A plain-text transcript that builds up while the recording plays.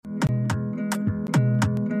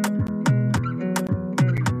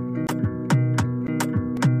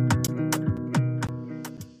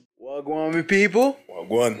my people.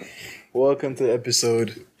 One. Welcome to the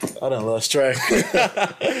episode. I done lost track.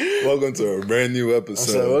 Welcome to a brand new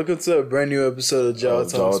episode. Welcome to a brand new episode of Jaw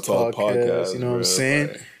Talk podcast. You know what I'm saying?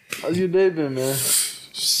 Like, how's your day been, man?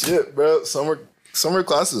 Shit, bro. Summer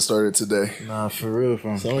classes started today. Nah, for real,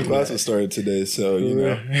 fam. Summer classes started today, so you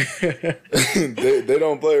know they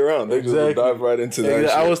don't play around. They just dive right into that.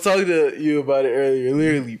 I shit. was talking to you about it earlier.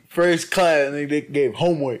 Literally, first class, and they gave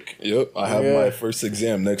homework. Yep, I have my first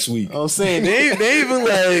exam next week. I'm saying they even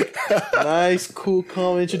like nice, cool,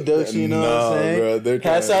 calm introduction. You know what I'm saying? Bro,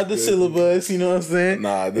 pass out the syllabus. You know what I'm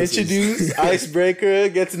saying? Introduce, icebreaker,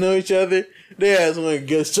 get to know each other. They ass want to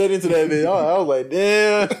get straight into that bitch. I was like,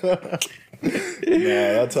 damn. Nah,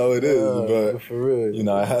 that's how it is. But for real, you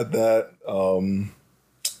know, I had that.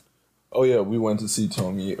 Oh yeah, we went to see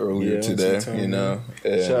Tommy earlier today. Tommy, you know,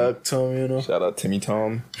 shout out Tommy. You know, shout out Timmy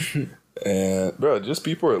Tom. And bro, just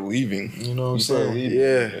people are leaving. You know what I'm saying?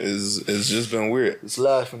 Yeah, it's just been weird. It's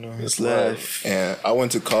life, you know. It's life. And I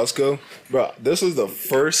went to Costco, bro. This was the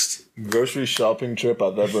first grocery shopping trip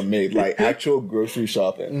I've ever made. Like actual grocery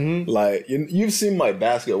shopping. Mm-hmm. Like you've seen my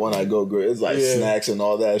basket when I go. It's like snacks and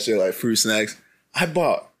all that shit, like fruit snacks. I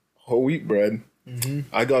bought whole wheat bread. Mm-hmm.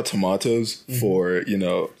 I got tomatoes for,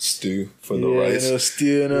 stew for the rice. Stew,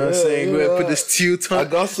 you know what I'm saying? Go put the stew I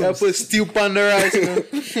put stew on the rice.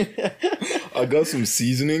 I got some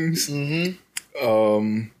seasonings.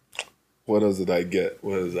 Mm-hmm. What else did I get?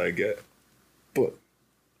 But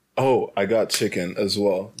I got chicken as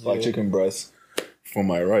well, like chicken breast for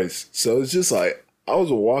my rice. So it's just like I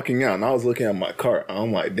was walking out and I was looking at my cart. And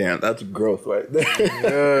I'm like, damn, that's growth right there.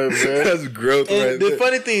 Yeah, man. That's growth and right there. The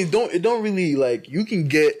funny thing is, it don't really, like, you can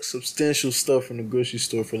get substantial stuff from the grocery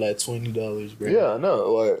store for like $20, bro. Yeah, I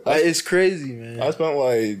know. Like it's crazy, man. I spent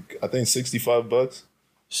like, I think $65.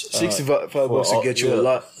 $65 to get you a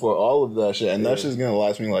lot. For all of that shit. And that shit's going to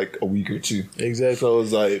last me like a week or two. Exactly. So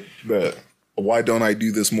it's like, bro, why don't I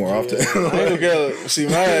do this more often? See,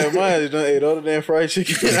 my done ate all the damn fried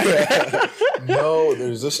chicken. No,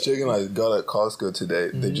 there's this chicken I got at Costco today.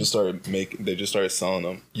 Mm-hmm. They just started selling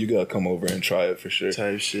them. You gotta come over and try it for sure.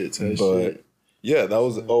 Type shit. Yeah, that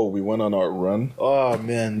was. We went on our run. Oh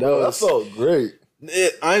man, that felt great.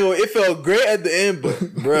 It felt great at the end, but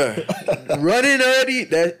bruh, running already.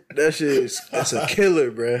 That's a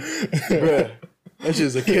killer, bruh. That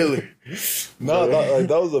shit's a killer. No,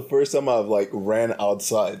 that was the first time I've like ran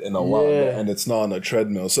outside in a while, and it's not on a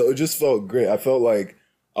treadmill, so it just felt great. I felt like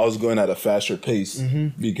I was going at a faster pace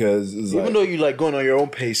because even though you like going on your own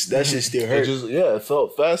pace, that shit still hurt. It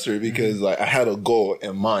felt faster because like I had a goal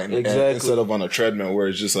in mind, instead of on a treadmill where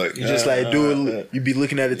it's just like you just like do it. You be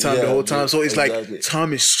looking at the time the whole time, so it's like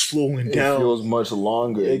time is slowing down. It feels much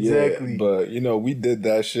longer, exactly. But we did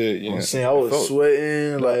that shit. I'm saying I was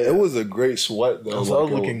sweating. Like it was a great sweat though. I was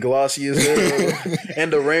looking glossy as hell,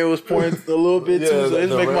 and the rain was pouring a little bit too, so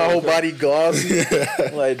it's making my whole body glossy.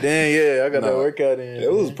 Like damn, I got that workout in.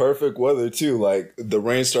 It was perfect weather too. Like the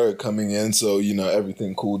rain started coming in, so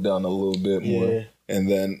everything cooled down a little bit more. And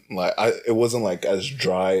then like it wasn't like as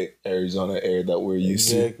dry Arizona air that we're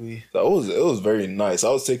used to. So it was very nice.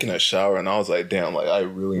 I was taking a shower and I was like, damn, like I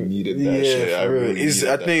really needed that shit.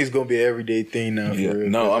 I think it's gonna be an everyday thing now. Yeah. For real.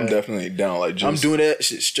 No, I'm definitely down. Like I'm doing that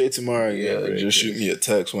shit straight tomorrow. Just shoot me a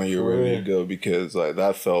text when you're ready to go because like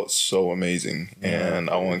that felt so amazing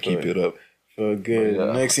and I want to keep it up. Felt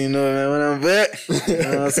good. Next thing you know, man, when I'm back,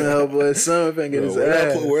 I'm saying, Hellboy Summer finna get his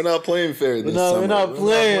ass. We're not playing fair this summer. We're not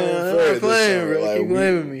playing. We're not playing, bro. Like, keep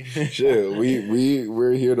blaming me. Shit,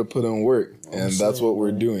 we're here to put in work, and that's what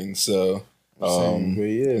we're doing. So, it's gonna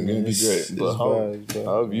be great. But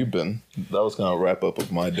how have you been? That was kind of a wrap up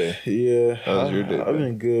of my day. Yeah, how was your day? I've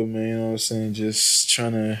been good, man. You know what I'm saying? Just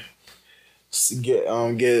trying to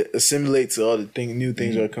get assimilate to all the new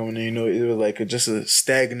things that are coming in. It was like just a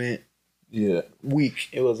stagnant. Week.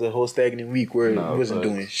 It was a whole stagnant week where it wasn't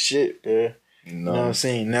doing shit, bro. You know what I'm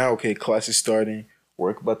saying? Now, class is starting,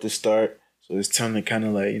 work about to start, so it's time to kind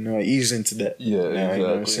of like, ease into that. Yeah, exactly. You know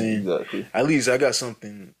what I'm saying? Exactly. At least I got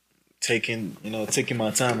something taking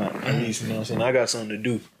my time out. At least, you know what I'm saying? I got something to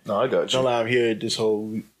do. No, I got you. Don't lie, I'm here this whole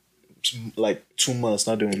week, like 2 months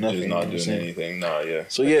not doing nothing. Just not doing anything. Nah, yeah.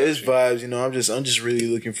 So it's vibes, I'm just really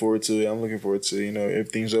looking forward to it. I'm looking forward to,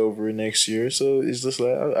 everything's over next year. So it's just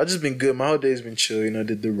like I just been good. My whole day's been chill,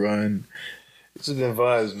 did the run. It's just been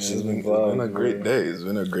vibes, man. It's been a great day. It's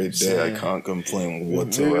been a great day. I can't complain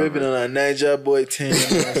whatsoever. We've been on a Night Job Boy 10.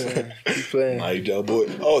 Keep playing. Night Job Boy.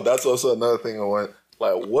 Oh, that's also another thing I want.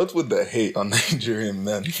 Like, what's with the hate on Nigerian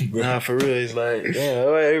men? Nah, for real. It's like, damn,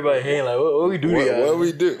 everybody hating. Like, what we do to y'all? What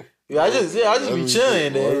we do? I just be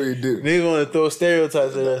chilling. What do we do? Niggas want to throw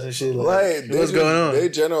stereotypes at us and shit. Like what's going on? They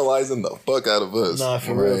generalizing the fuck out of us. Nah,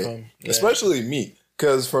 for real, fam. Especially me,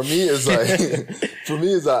 because for me it's like,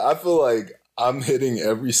 I feel like I'm hitting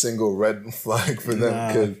every single red flag for them.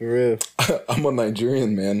 Nah, for real. I'm a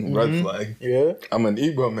Nigerian man, red flag. Yeah. I'm an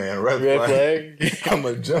Igbo man, red flag. I'm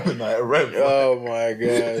a Gemini, red flag. Oh my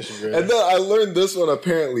gosh, bro. And then I learned this one.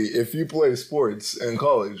 Apparently, if you play sports in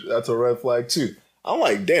college, that's a red flag too. I'm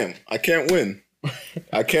like, damn, I can't win.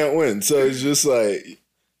 I can't win. So it's just like,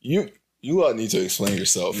 you lot need to explain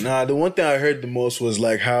yourself. Nah, the one thing I heard the most was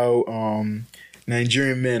like how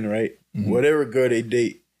Nigerian men, right? Whatever girl they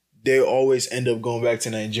date, they always end up going back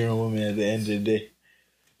to Nigerian women at the end of the day.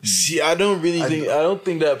 See, I don't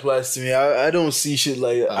think that applies to me. I don't see shit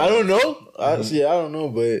like that. I don't know. I don't know,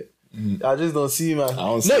 but I just don't see my.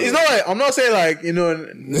 It's not like I'm not saying like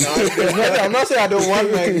I'm not saying I don't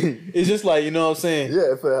want like. It's just like you know what I'm saying.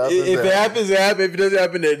 Yeah, if it happens, it happens. If it doesn't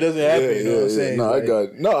happen, it doesn't happen. You know what I'm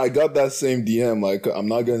saying? No, I got that same DM. Like I'm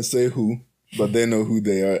not gonna say who, but they know who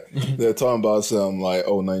they are. They're talking about some like,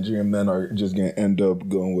 oh, Nigerian men are just gonna end up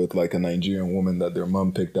going with like a Nigerian woman that their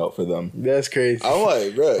mom picked out for them. That's crazy. I'm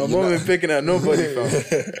like, bro, my mom ain't picking out nobody from.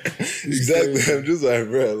 Exactly. Crazy. I'm just like,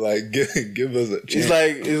 bro, like give us a chance.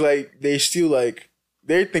 It's like they still like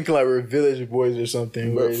they're thinking like we're village boys or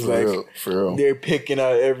something. Where it's like for real. They're picking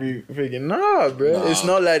out every freaking bro. It's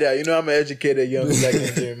not like that. You know, I'm an educated young black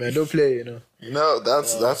Nigerian man. Don't play, you know. No,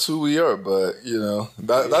 that's who we are, but you know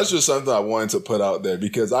that's just something I wanted to put out there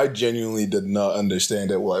because I genuinely did not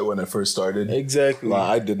understand it like when it first started. Exactly, like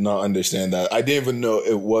I did not understand that. I didn't even know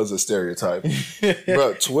it was a stereotype.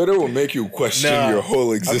 Bro, Twitter will make you question your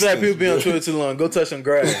whole existence. I feel like people be on Twitter too long. Go touch some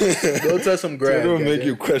grass. Twitter will make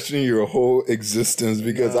you question your whole existence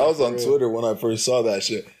because I was on Twitter when I first saw that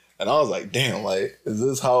shit. And I was like, damn, like, is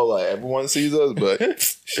this how, like, everyone sees us? But,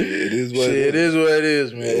 shit, it is what it is. It is what it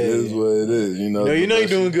is, man. It is what it is, you know. You know you're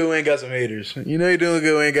doing good when you ain't got some haters. You know you're doing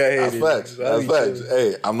good when you ain't got haters. That's facts.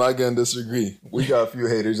 Hey, I'm not going to disagree. We got a few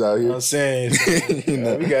haters out here. I'm saying.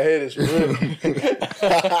 We got haters for real.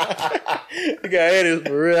 We got haters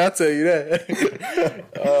for real, I'll tell you that.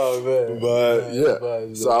 Oh, man. But,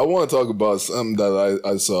 yeah. So I want to talk about something that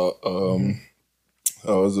I saw. It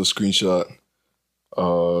was a screenshot.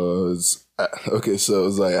 Okay, so it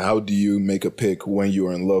was like, how do you make a pick when you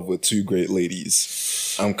are in love with two great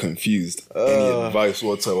ladies? I'm confused. Any advice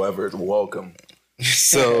whatsoever is welcome.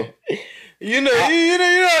 So, you know,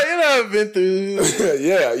 I've been through.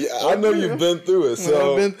 yeah, I know you've been through it.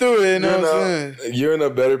 So I've been through it. You know what I'm saying? You're in a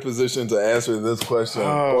better position to answer this question,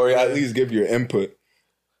 or at least give your input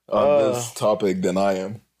on this topic than I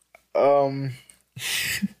am.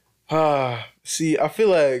 See, I feel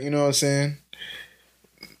like, you know what I'm saying?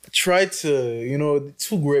 Try to,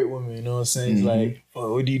 two great women, you know what I'm saying? It's like,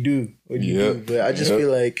 what do you do? What do you do? But I just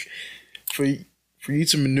feel like for you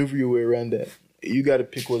to maneuver your way around that, you got to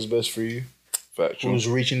pick what's best for you. Factual. Who's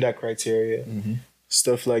reaching that criteria.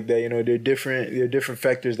 Stuff like that. You know, there are different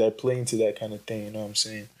factors that play into that kind of thing, you know what I'm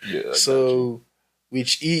saying? Yeah. So,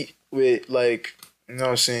 with like, you know what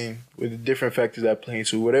I'm saying, with the different factors that play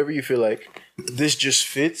into whatever you feel like this just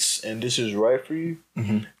fits and this is right for you,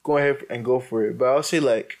 go ahead and go for it. But I'll say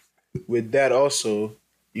like with that also,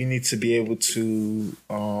 you need to be able to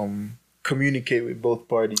communicate with both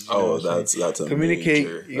parties. That's a communicate.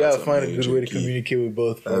 Major, you gotta find a good way to communicate with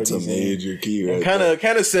both parties. That's a major key, right?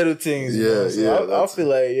 Kind of settle things. I feel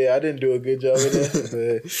like I didn't do a good job with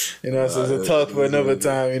that, but you know, so it's a talk for another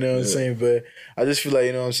time. You know what I'm saying? But I just feel like,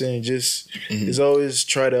 you know what I'm saying, just it's always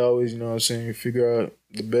try to always, you know what I'm saying, figure out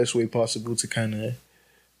the best way possible to kind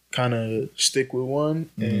of stick with one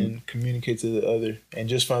and communicate to the other, and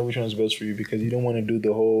just find which one's best for you, because you don't want to do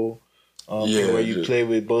the whole thing where you play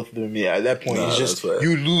with both of them. Yeah, at that point, it's just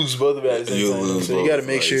you lose both of them at the same time. So you got to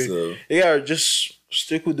make sure you got to just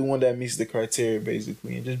stick with the one that meets the criteria,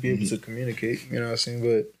 basically, and just be able to communicate. You know what I'm saying?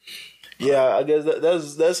 But yeah, I guess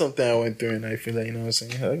that's something I went through, and I feel like, you know what I'm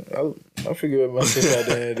saying, I'll figure it myself out at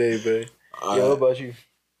the end of the day. But what about you?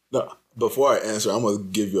 No. Before I answer, I'm gonna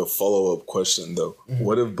give you a follow-up question though.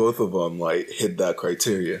 What if both of them like hit that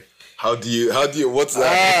criteria? How do you what's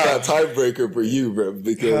that tiebreaker for you, bro?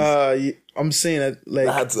 Because I'm saying that like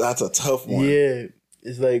that's a tough one. Yeah,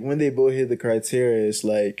 it's like when they both hit the criteria, it's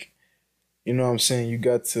like, you know what I'm saying, you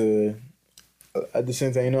got to at the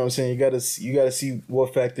same time, you know what I'm saying, you got to see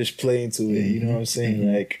what factors play into it. You know what I'm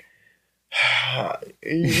saying? Like,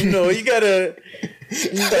 you know, you gotta.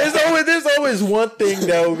 There's always one thing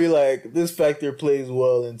that will be like, this factor plays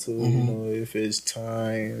well into it. You know, if it's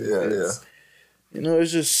time. You know,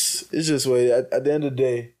 it's just way at the end of the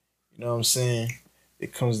day, you know what I'm saying,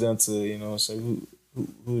 it comes down to, you know what I'm saying,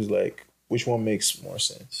 who's like, which one makes more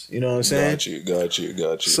sense? You know what I'm saying? Got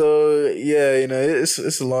you. So yeah, you know,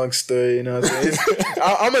 it's a long story. You know what I'm saying?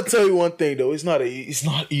 I'm gonna tell you one thing though. It's not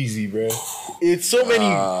easy, bro. It's so many.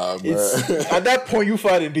 It's, at that point, you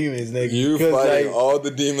fighting demons, nigga. You fighting like, all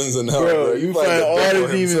the demons in hell, bro. You fighting all the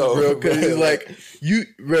demons, bro. Because it's like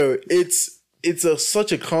it's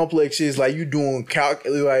such a complex shit. It's like you doing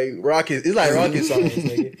like rocket. It's like rocket science,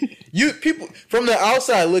 nigga. You people from the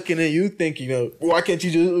outside looking in, you think, you know, why can't you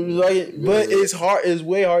just like it? But it's hard. It's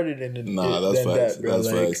way harder than that's than facts. that, bro.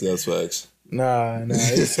 That's facts. Nah.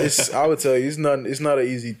 It's I would tell you, it's not an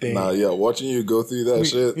easy thing. Nah, yeah. Watching you go through that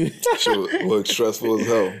shit look stressful as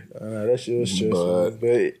hell. That shit was stressful.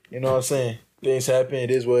 But you know what I'm saying? Things happen. It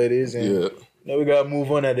is what it is. And you know, we gotta move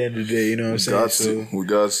on at the end of the day. You know what I'm saying? We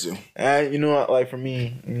got to. And you know, like for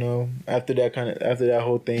me, you know, after that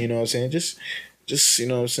whole thing, you know what I'm saying? Just you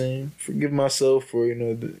know what I'm saying, forgive myself for, you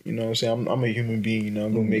know, you know what I'm saying, I'm a human being, you know,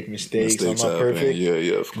 I'm gonna make mistakes. I'm not perfect. Yeah,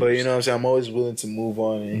 of course. But you know what I'm saying, I'm always willing to move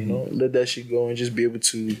on and, you know, let that shit go and just be able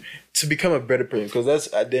to become a better person. Because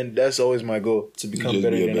that's always my goal, to become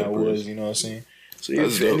better than I was, you know what I'm saying? So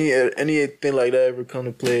if anything like that ever come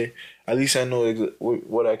to play, at least I know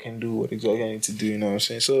what I can do, what exactly I need to do, you know what I'm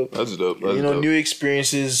saying? So that's dope. You know, new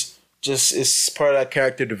experiences, just it's part of that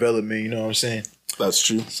character development, you know what I'm saying? That's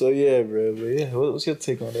true. So yeah, bro. But yeah, what's your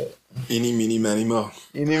take on that? Eeny, meeny, miny, mo.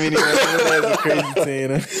 Eeny, meeny, miny, mo. That's a crazy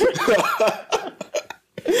thing,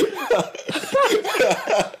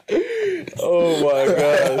 oh my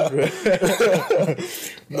god, bro.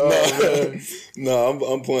 No,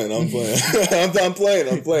 I'm playing. I'm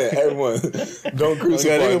playing. Everyone, don't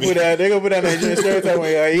crucify me. They gonna put that Nigerian stereotype on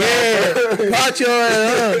you. Yeah, pot your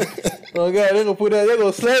ass, huh? Oh god, they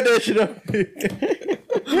gonna slap that shit up.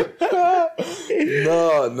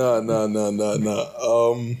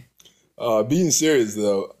 No. Being serious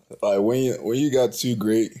though, like when you got two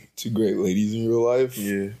great ladies in your life,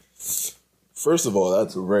 first of all,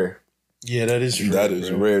 that's rare. Yeah, that is rare. That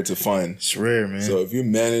is rare to find. It's rare, man. So if you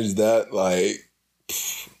manage that, like,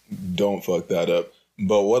 don't fuck that up.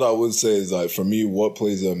 But what I would say is, like, for me, what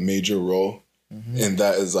plays a major role in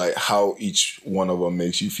that is like how each one of them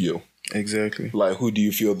makes you feel. Exactly. Like, who do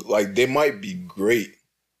you feel like they might be great,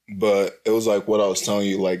 but it was like what I was telling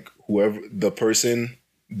you, like whoever the person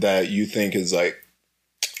that you think is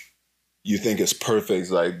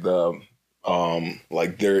perfect, like the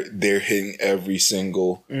like they're hitting every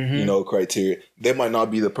single you know criteria. They might not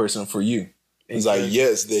be the person for you. It's like,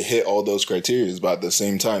 yes, they hit all those criteria, but at the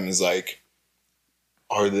same time, it's like,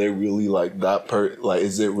 are they really like that like,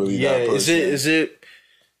 is it really that person? Is it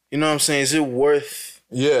you know what I'm saying? Is it worth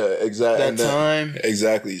exactly that time?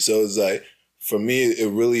 Exactly. So it's like, for me,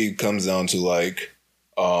 it really comes down to like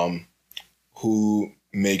who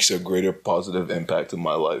makes a greater positive impact in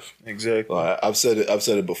my life. Exactly. I've said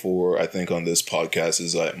it before, I think, on this podcast,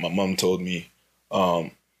 is like, my mom told me,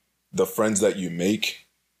 the friends that you make,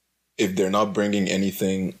 if they're not bringing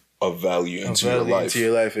anything of value into your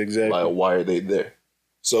life, exactly. Like, why are they there?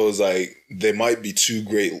 So it's like, they might be two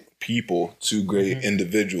great people, two great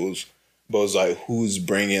individuals, but it's like,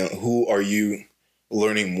 who are you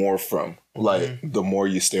learning more from? Like, the more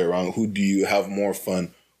you stay around, who do you have more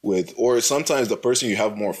fun with? Or sometimes the person you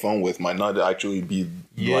have more fun with might not actually be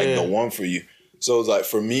like the one for you. So it's like,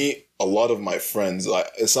 for me, a lot of my friends, like,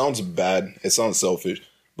 it sounds bad, it sounds selfish,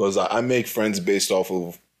 but it's like, I make friends based off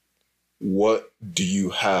of, what do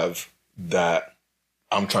you have that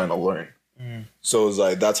I'm trying to learn? So it's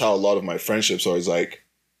like, that's how a lot of my friendships are. It's like,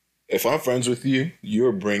 if I'm friends with you,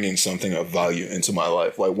 you're bringing something of value into my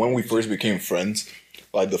life. Like, when we first became friends,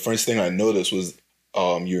 like, the first thing I noticed was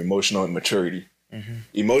your emotional immaturity.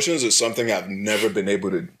 Emotions is something I've never been able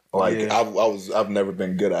to, like, I've never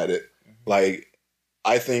been good at it. Like,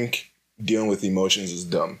 I think dealing with emotions is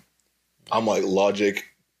dumb. I'm like, logic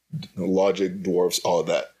dwarfs all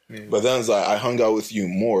that. But then it's like, I hung out with you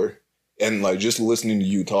more, and like, just listening to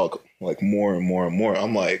you talk like more and more and more,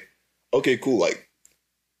 I'm like, okay, cool. Like,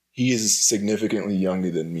 he is significantly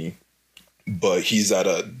younger than me, but he's at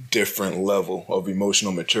a different level of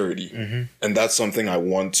emotional maturity. And that's something I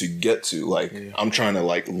want to get to. Like, I'm trying to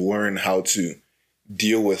like learn how to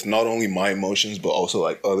deal with not only my emotions, but also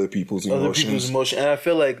like other people's emotions. And I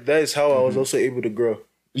feel like that is how I was also able to grow.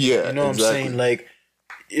 Yeah, you know what I'm saying? Like,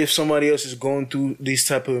 if somebody else is going through these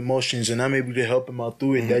type of emotions and I'm able to help them out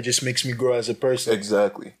through it, that just makes me grow as a person.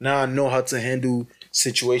 Exactly. Now I know how to handle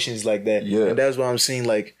situations like that. Yeah. And that's why I'm saying,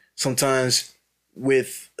 like, sometimes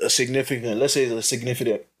with a significant, let's say a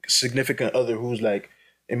significant other who's like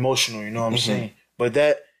emotional, you know what I'm saying? But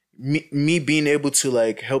that me being able to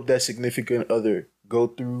like help that significant other go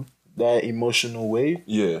through that emotional wave,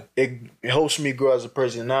 it helps me grow as a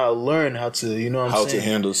person. Now I learn how to, you know what I'm saying? How to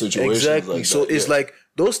handle situations exactly. like so that, it's like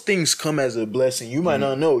those things come as a blessing. You might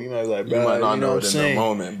not know. You might be like, bro, you might not know what it I'm in the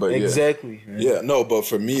moment, but exactly. Yeah, no, but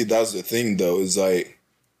for me, that's the thing though, is like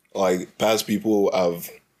past people I've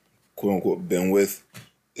quote unquote been with,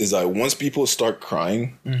 is like once people start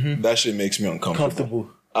crying, that shit makes me uncomfortable.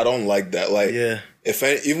 I don't like that. Like,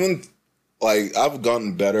 even like I've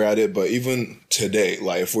gotten better at it, but even today,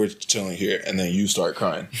 like if we're chilling here and then you start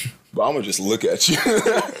crying, but I'm gonna just look at you.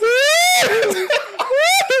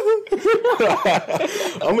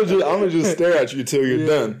 I'm gonna just stare at you till you're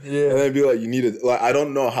done, and then be like, you need to, like, I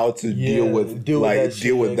don't know how to deal with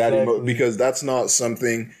that because that's not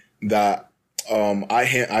something that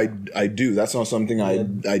I do. That's not something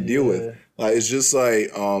I deal with. Like, it's just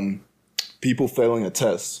like people failing a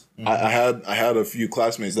test. I had a few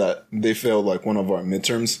classmates that they failed like one of our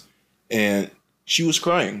midterms, and she was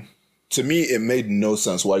crying. To me, it made no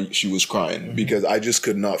sense why she was crying because I just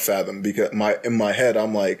could not fathom. Because in my head,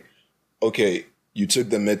 I'm like, okay, you took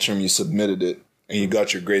the midterm, you submitted it, and you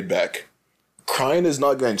got your grade back. Crying is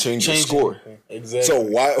not going to change your score. Exactly. So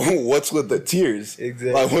what's with the tears?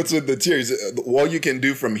 Exactly. Like, what's with the tears? All you can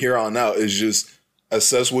do from here on out is just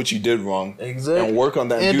assess what you did wrong. Exactly. And work on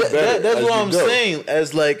that and do better. That's what I'm saying.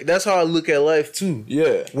 As like, that's how I look at life too.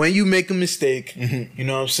 Yeah. When you make a mistake, you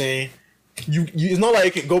know what I'm saying? You it's not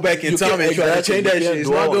like you can go back in time and try to change that shit. It's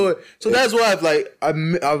not good. So that's why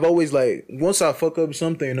I've always like, once I fuck up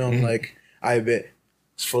something, you know, I'm like, I bet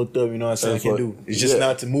it's fucked up, you know what I'm saying? I can do. It's just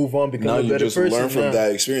not to move on, become a better person. Learn from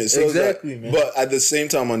that experience. So exactly, man. But at the same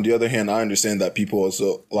time, on the other hand, I understand that people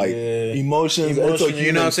also like emotions. It's a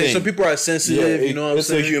you know what I'm saying? Some people are sensitive, you know what I'm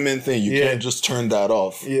saying? It's a human thing. You can't just turn that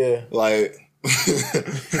off. Yeah. Like,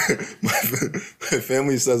 my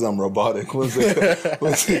family says I'm robotic once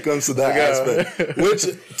it comes to that aspect, which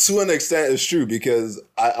to an extent is true because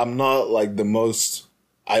I'm not like the most.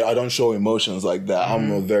 I don't show emotions like that.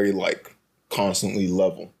 I'm a very like constantly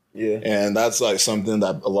level. Yeah, and that's like something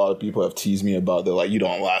that a lot of people have teased me about. They're like, you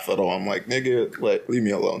don't laugh at all. I'm like, nigga, like leave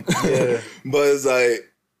me alone. Yeah, but it's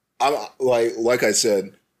like I'm like I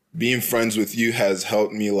said, being friends with you has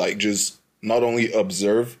helped me like just not only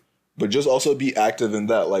observe, but just also be active in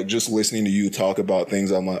that. Like just listening to you talk about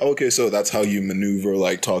things, I'm like, okay, so that's how you maneuver,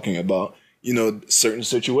 like talking about, you know, certain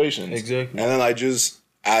situations. Exactly. And then I just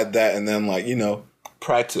add that and then like, you know,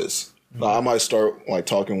 practice. Like, I might start like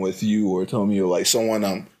talking with you or telling me like someone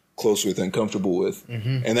I'm close with and comfortable with.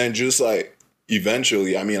 And then just like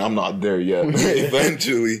eventually, I mean, I'm not there yet.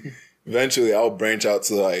 eventually I'll branch out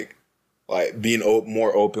to like being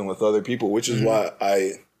more open with other people, which is why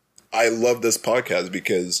I love this podcast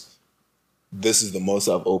because this is the most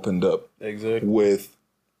I've opened up with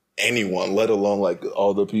anyone, let alone like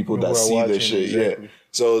all the people that see this shit. Yeah.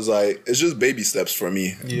 So it's like, it's just baby steps for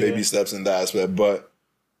me, baby steps in that aspect. But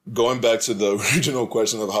going back to the original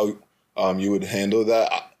question of how you would handle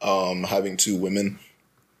that, having two women,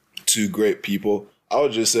 two great people, I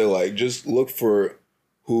would just say like, just look for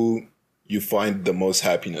who you find the most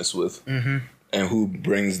happiness with and who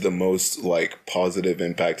brings the most like positive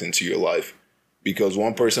impact into your life. Because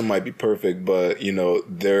one person might be perfect, but you know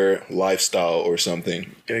their lifestyle or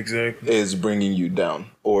something is bringing you down,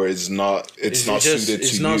 or it's not suited to you.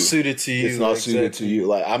 It's not suited to you. It's not suited to you.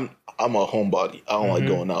 Like I'm a homebody. I don't like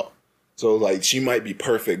going out. So like she might be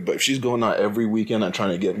perfect, but if she's going out every weekend and trying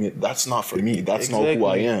to get me, that's not for me. That's not who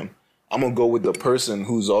I am. I'm gonna go with the person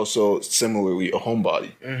who's also similarly a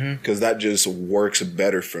homebody, because that just works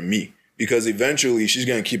better for me. Because eventually she's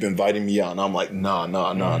gonna keep inviting me out, and I'm like,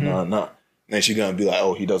 nah. And she's going to be like,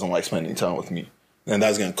 oh, he doesn't like spending time with me. And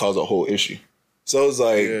that's going to cause a whole issue. So it's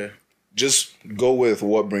like, just go with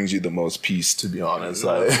what brings you the most peace, to be honest.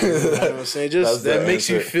 Like, you know what I'm saying? Just that makes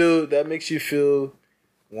you feel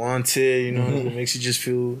wanted, you know, it makes you just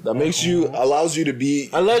feel allows you to be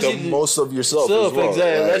most of yourself as well. Exactly.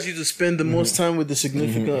 Right? Allows you to spend the most time with the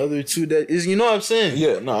significant other two. That is, you know what I'm saying?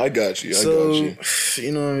 Yeah, no, I got you.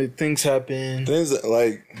 You know, things happen. Things that,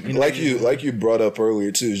 like you brought up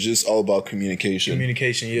earlier too, it's just all about communication.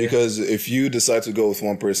 Yeah. Because if you decide to go with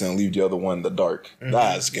one person and leave the other one in the dark,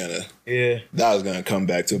 that's gonna come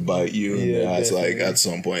back to bite you in the ass like at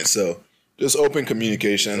some point. So just open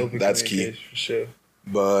communication. That's key. For sure.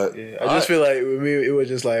 But I just feel like with me, it was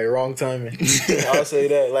just like wrong timing. I'll say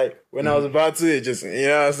that. Like when I was about to, it just, you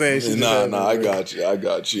know what I'm saying? Nah, I got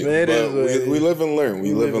you. Man, but we live and learn.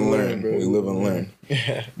 We live and learn.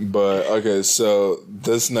 Yeah. But okay, so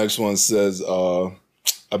this next one says,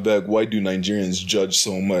 I beg, why do Nigerians judge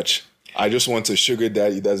so much? I just want a sugar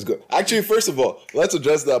daddy that's good. Actually, first of all, let's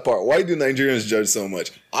address that part. Why do Nigerians judge so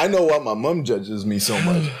much? I know why my mom judges me so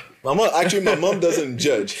much. My mom doesn't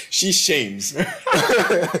judge. She shames.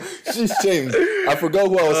 She shames. I forgot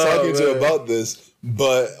who I was talking to about this,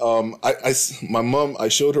 but I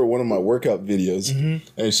showed her one of my workout videos,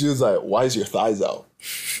 and she was like, "Why is your thighs out?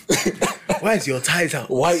 Why is your thighs out?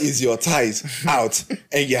 Why is your thighs out?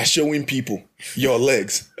 And you're showing people your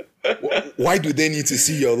legs." Why do they need to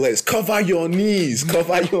see your legs? Cover your knees.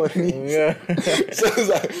 Cover your knees. Yeah. So it's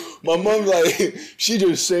like, my mom, like, she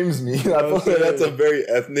just shames me. I feel like that's a very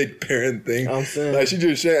ethnic parent thing. I'm saying. Like, she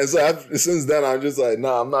just shames. So since then, I'm just like,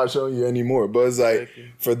 nah, I'm not showing you anymore. But it's like,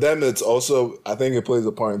 for them, it's also, I think it plays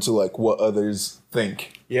a part into, like, what others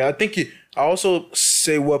think. Yeah, I think I also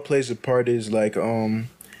say what plays a part is, like,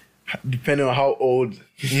 depending on how old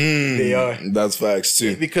they are. That's facts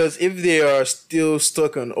too. Because if they are still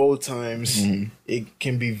stuck on old times, it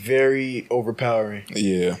can be very overpowering.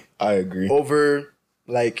 Yeah, I agree. Over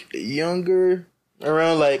like younger,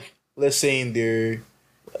 around like let's say in their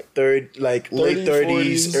late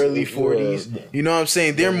 30s, early 40s. Yeah. You know what I'm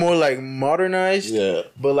saying? They're more like modernized. Yeah.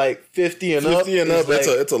 But like 50 and up,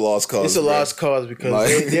 it's a lost cause. It's a lost cause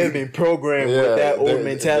because they've been programmed with that old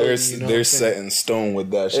mentality. They're set in stone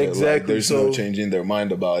with that shit. Exactly. Like, there's no changing their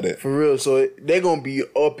mind about it. For real. So they're gonna be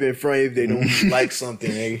up in front if they don't like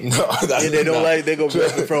something. No, if they don't like, they're gonna be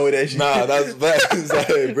up in front with that shit. Nah, that's bad.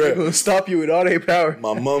 Like, bro, they're gonna stop you with all their power.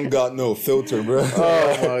 My mom got no filter, bro.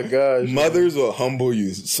 Oh my gosh. Mothers will humble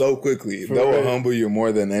you so quickly. They will humble you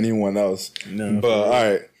more than anyone else. No, but all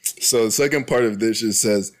right. So the second part of this just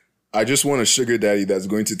says, I just want a sugar daddy that's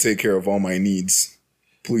going to take care of all my needs.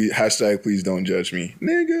 Please, please don't judge me.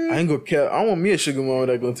 Nigga. I ain't gonna care. I want me a sugar mama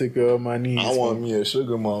that's gonna take care of my needs. I want me a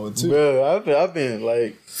sugar mama too. Bro, I've been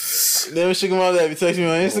like, them sugar mama that be texting me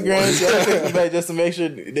on Instagram, so I text them back just to make sure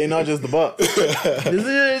they not just the buck.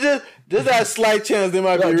 Just that slight chance they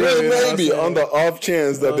might be real. Just maybe on the off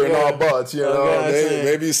chance that they're not bots, you know.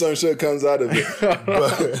 Maybe some shit comes out of it.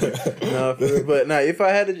 But if I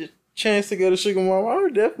had a chance to get a sugar mama, I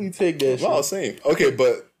would definitely take that shit. Well, same. Okay,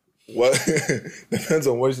 but what depends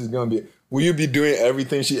on what she's gonna be. Will you be doing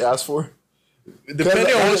everything she asks for?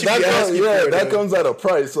 Depending on what she be asking for. That comes at a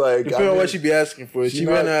price. Like, depending on what she be asking for. She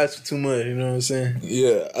better not ask for too much, you know what I'm saying?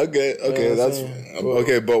 Yeah, okay, that's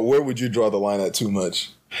okay, but where would you draw the line at too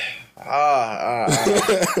much? Draw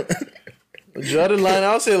the line,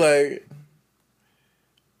 I'll say like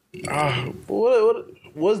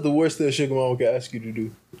what's the worst that a sugar mama can ask you to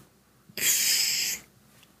do?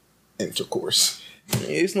 Intercourse.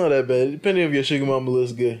 It's not that bad. Depending if your sugar mama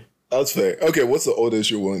looks good. That's fair. Okay, what's the oldest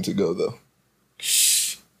you're willing to go though?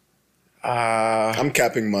 I'm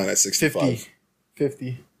capping mine at 65.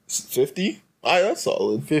 50. 50? Alright, that's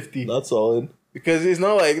solid. 50. That's solid. Because it's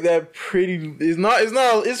not like that pretty.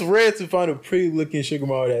 It's rare to find a pretty looking sugar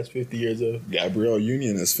mama that's 50 years old. Gabrielle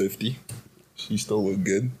Union is 50. She still look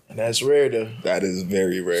good. And that's rare though. That is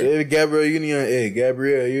very rare. So if Gabrielle Union,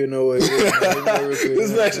 Gabrielle, you know what?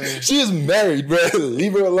 She is married, bro.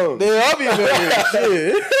 Leave her alone. They all be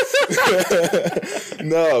married. Shit.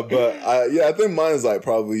 No, but I think mine is like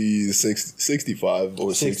probably 65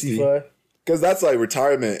 or 65. Because that's like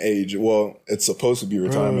retirement age. Well, it's supposed to be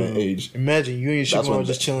retirement age. Imagine you and your sugar mama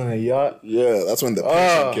just chilling on a yacht. Yeah, that's when the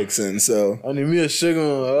pension kicks in. So I need me a sugar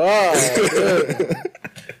mama.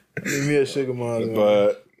 I need me a sugar mama.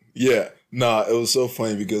 But yeah, it was so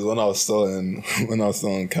funny because when I was still in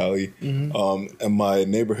Cali, in my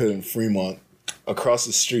neighborhood in Fremont, across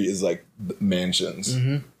the street is like mansions,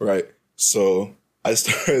 right? So I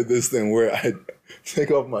started this thing where I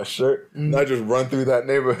take off my shirt and I just run through that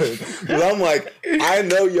neighborhood. Because I'm like, I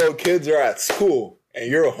know your kids are at school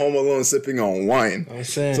and you're home alone sipping on wine.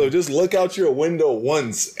 So just look out your window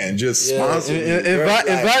once and just sponsor me.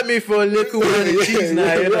 Invite me for a little wine and cheese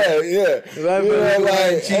now. Invite me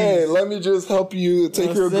like, hey, let me just help you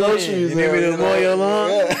take your groceries. You need me to mow your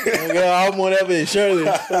lawn? I'm whatever it's Shirley.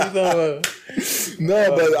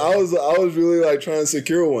 No, but I was really like trying to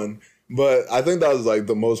secure one. But I think that was like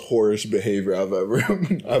the most whorish behavior I've ever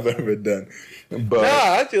done. But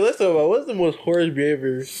actually, let's talk about what's the most whorish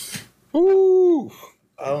behavior. Ooh,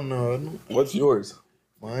 I don't know. What's yours?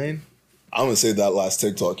 Mine? I'm gonna say that last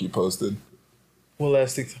TikTok you posted. What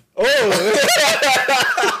last TikTok? Oh,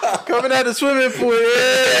 coming out the swimming pool.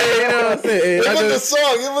 Yeah, you know what I'm saying. Give the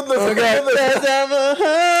song. Give the song.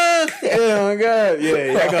 Oh my God.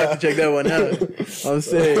 Yeah, I got to check that one out. I'm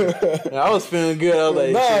saying. I was feeling good. I was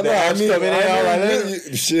like,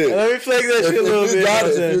 shit. Let me flex that shit a little bit.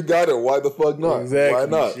 If you got it, why the fuck not? Exactly. Why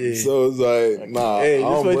not? Shit. So it's like, Hey,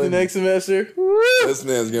 just wait till next semester. This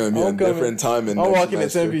man's gonna be a different time in I'm walking in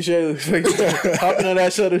 10-piece shirt, hopping on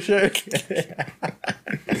that shuttle shirt.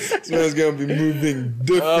 This man's gonna be moving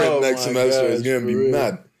different next semester. It's gonna be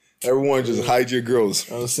mad. Everyone just hide your girls.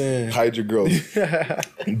 I'm saying. Hide your girls.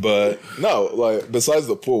 But no, like besides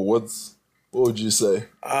the pool, what would you say?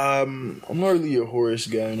 I'm not really a horror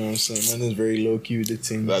guy, you know what I'm saying? Mine is very low key with the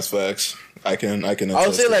team. That's facts. I can I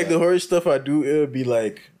would say like the horror stuff I do, it would be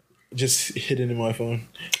like just hidden in my phone.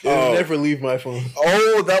 It would never leave my phone.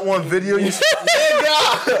 Oh, that one video you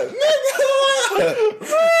nigga.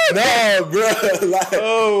 No, bro. Like,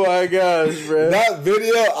 oh my gosh, bro. That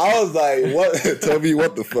video, I was like, what? Tell me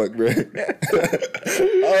what the fuck, bro. I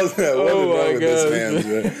was like, what is wrong with this man,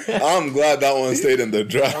 bro? I'm glad that one stayed in the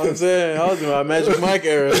drafts. I'm saying, I was in my Magic Mike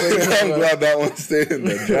era. I'm glad that one stayed in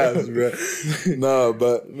the drafts, bro. No,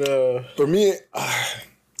 but for me,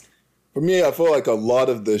 I feel like a lot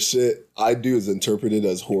of the shit I do is interpreted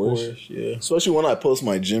as horror. Yeah. Especially when I post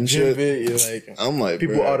my gym shit. I'm like,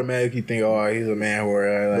 people bro, automatically think, oh, he's a man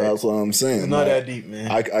horror. Like, that's what I'm saying. It's not that deep,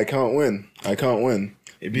 man. I can't win.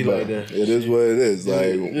 It be like that. It is what it is.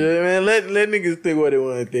 Like, yeah, man. Let niggas think what they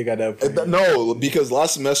want to think at that point. No, because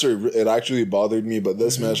last semester it actually bothered me, but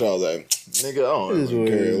this semester I was like, nigga, I don't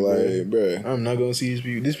really care. Like, bro, I'm not gonna see these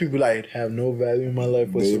people. These people like have no value in my life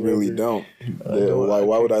whatsoever. They really don't. Like,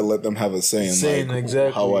 why would I let them have a say in like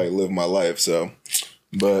exactly how I live my life? So,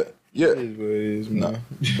 but yeah, it is what it is, man. No.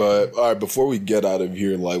 But all right, before we get out of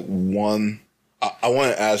here, like I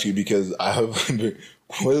want to ask you because I have.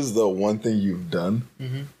 What is the one thing you've done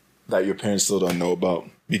that your parents still don't know about?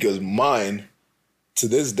 Because mine, to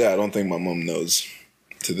this day, I don't think my mom knows.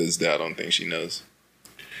 To this day, I don't think she knows.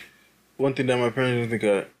 One thing that my parents don't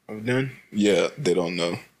think I've done? Yeah, they don't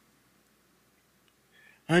know.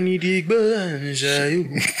 I need Igbo No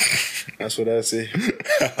Shayo. That's what I say.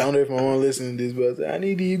 I don't know if my mom listening to this, but I say, I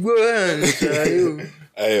need Igbo No Shayo.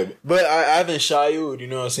 But I haven't shayud, you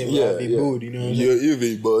know what I'm saying? Yeah, I be booed, you know what I'm saying? You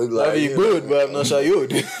be booed. Like, I be booed, but I'm not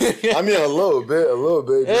shayud. I mean, a little bit.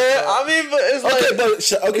 Yeah, I mean, but it's like,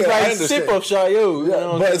 it's like sip of shayud. Yeah, you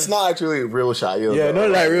know but it's not actually real shayud. Yeah,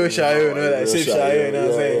 not like real shayud, no, like sip shayud, you know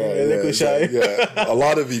what I'm saying? Liquid shayud. Yeah, a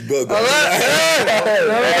lot of you good. You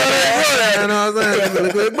know what I'm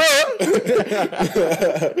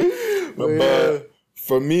saying? But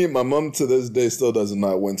for me, my mom to this day still does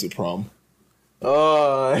not went to prom.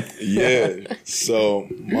 Oh yeah. So,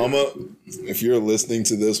 mama, if you're listening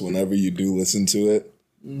to this, whenever you do listen to it,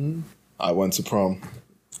 I went to prom.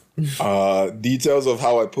 Details of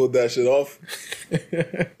how I pulled that shit off,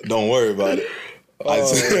 don't worry about it.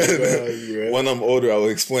 When I'm older, I will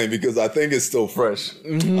explain because I think it's still fresh.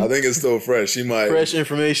 I think it's still fresh. She might fresh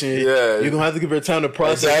information. Yeah, you're gonna have to give her time to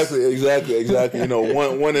process. Exactly. You know,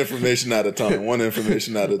 one information at a time. Oh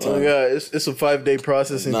yeah, it's a 5-day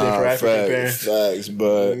processing thing for African parents. Facts,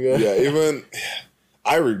 but even.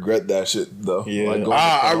 I regret that shit though. Yeah, like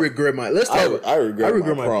I regret my. I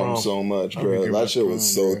regret my prom so much, bro. That shit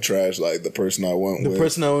was so trash. Like the person I went with. The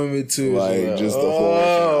person I went with too. Like just the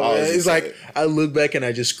whole thing. It's like I look back and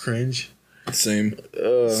I just cringe. Same.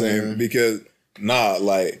 Because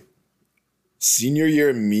like senior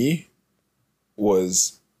year me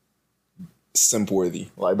was Simpworthy.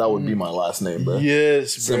 Like that would be my last name, bro.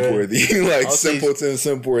 Yes, Simpworthy. Like simpleton,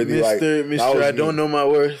 Simpworthy. Mister, I don't know my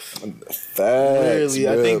worth. Facts, really,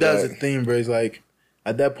 bro, I think that's the thing, bro. It's like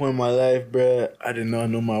at that point in my life, bro, I did not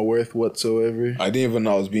know my worth whatsoever. I didn't even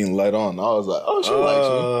know I was being led on. I was like, oh, she likes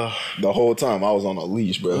me. The whole time I was on a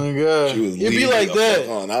leash, bro. Oh my God. She was it'd be like that.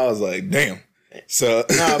 I was like, damn. So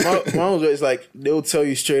my mom was it's like they'll tell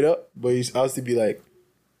you straight up, but you also be like,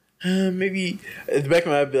 maybe at the back of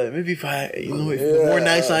my head, I'd be like, maybe if the more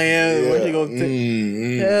nice I am, what you gonna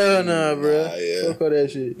take? Hell nah, bro. Fuck all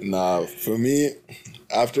that shit. Nah, for me,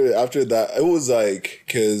 after that, it was like,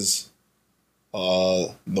 cause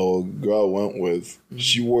the girl I went with,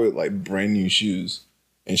 she wore like brand new shoes,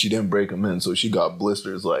 and she didn't break them in, so she got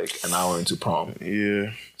blisters like an hour into prom.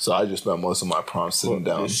 Yeah. So I just spent most of my prom sitting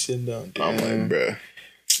down. I'm like, bruh.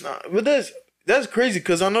 Nah, but that's crazy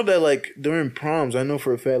because I know that like during proms, I know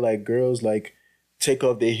for a fact like girls like take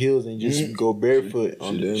off their heels and just go barefoot.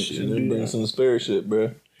 She didn't bring some spare shit,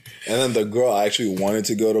 bro. And then the girl I actually wanted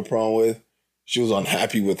to go to prom with, she was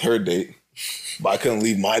unhappy with her date, but I couldn't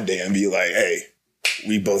leave my date and be like, hey,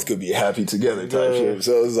 we both could be happy together type shit.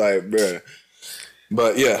 So it was like, bro.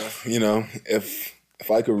 But yeah, you know, if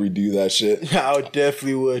I could redo that shit, I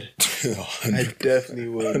definitely would. I definitely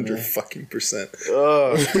would. 100%.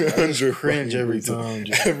 Oh, I just cringe every time.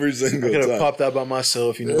 Every single time. I could have popped out by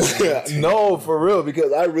myself, you know. No, for real,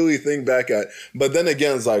 because I really think back at. But then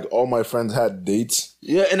again, it's like all my friends had dates.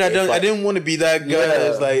 Yeah, and I didn't want to be that guy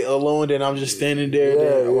that's like alone, and I'm just standing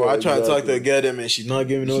there. Or I try to talk to a girl, and she's not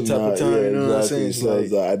giving no type of time. You know what I'm saying? So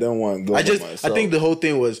like, I don't want to go by myself. I think the whole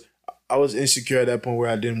thing was I was insecure at that point where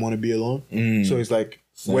I didn't want to be alone. So it's like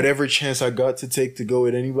whatever chance I got to take to go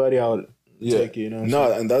with anybody, I would take it. You know.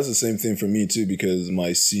 No, and that's the same thing for me too. Because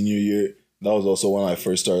my senior year, that was also when I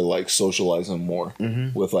first started like socializing more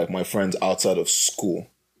with like my friends outside of school,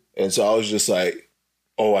 and so I was just like,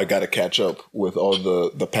 oh, I got to catch up with all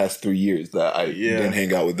the past 3 years that I didn't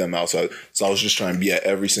hang out with them outside. So I was just trying to be at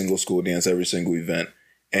every single school dance, every single event.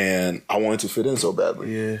 And I wanted to fit in so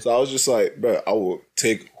badly. Yeah. So I was just like, bro, I will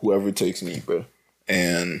take whoever takes me, bro.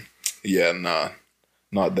 And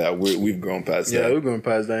not that. We've grown past that. Yeah, we've grown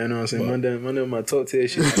past that. You know what I'm saying? Monday on my talk to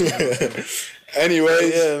shit.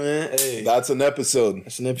 Anyways, yeah, man. Hey. That's an episode.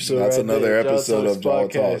 That's an episode. That's right another there. episode of Jaw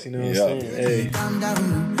Talk. You know what I'm saying? Hey.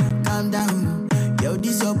 Calm down. Yo,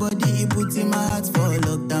 this your body, it puts in my heart for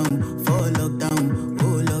lockdown.